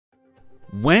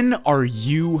When are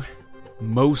you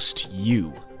most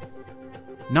you?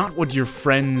 Not what your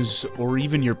friends or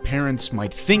even your parents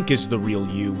might think is the real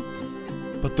you,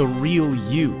 but the real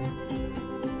you.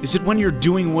 Is it when you're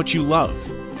doing what you love?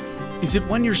 Is it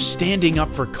when you're standing up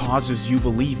for causes you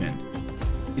believe in?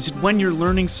 Is it when you're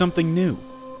learning something new?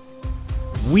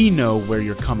 We know where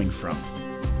you're coming from.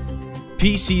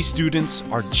 PC students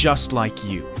are just like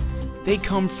you. They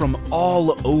come from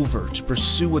all over to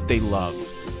pursue what they love.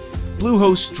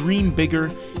 Bluehost's dream bigger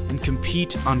and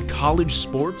compete on college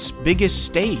sports' biggest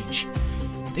stage.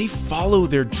 They follow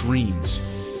their dreams.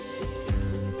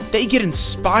 They get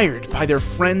inspired by their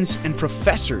friends and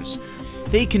professors.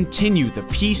 They continue the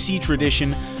PC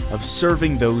tradition of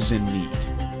serving those in need.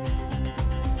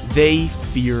 They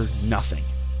fear nothing.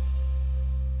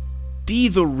 Be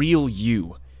the real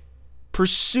you.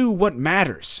 Pursue what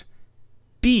matters.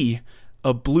 Be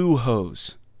a blue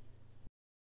hose.